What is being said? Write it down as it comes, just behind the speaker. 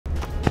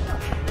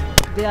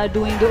They are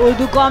doing the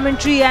Urdu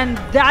commentary, and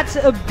that's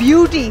a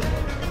beauty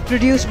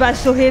produced by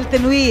Sohail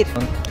Tanveer.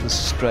 The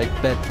straight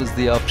bat was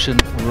the option,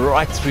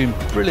 right through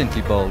him,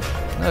 brilliantly bowled.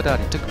 No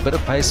doubt he took a bit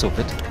of pace off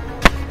it.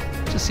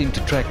 Just seemed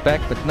to track back,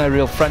 but no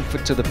real front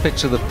foot to the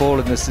pitch of the ball,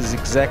 and this is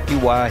exactly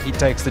why he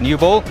takes the new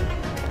ball.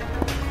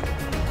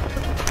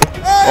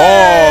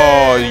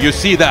 Oh, you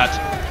see that?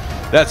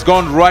 That's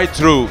gone right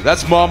through.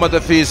 That's Mohammad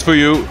Hafiz for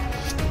you.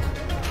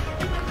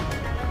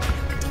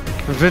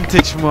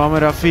 Vintage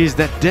Mohammad Hafiz,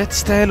 that did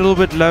stay a little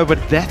bit low, but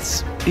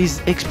that's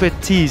his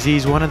expertise.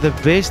 He's one of the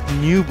best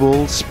new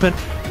ball spin.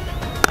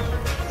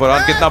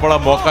 Farhan, kitna bada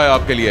mauka hai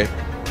aapke liye?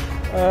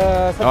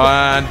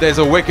 And there's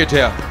a wicket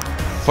here.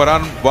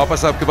 Farhan,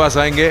 wapas aapke paas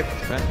aayenge.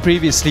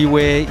 Previously,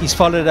 where he's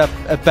followed up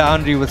a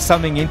boundary with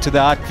something into the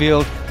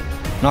outfield,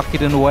 knock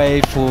it in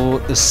away for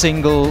a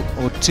single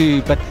or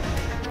two, but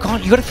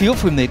you got to feel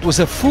for him there. It was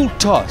a full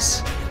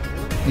toss.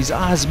 His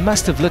eyes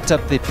must have lit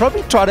up there.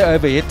 Probably tried to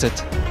overhit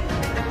it.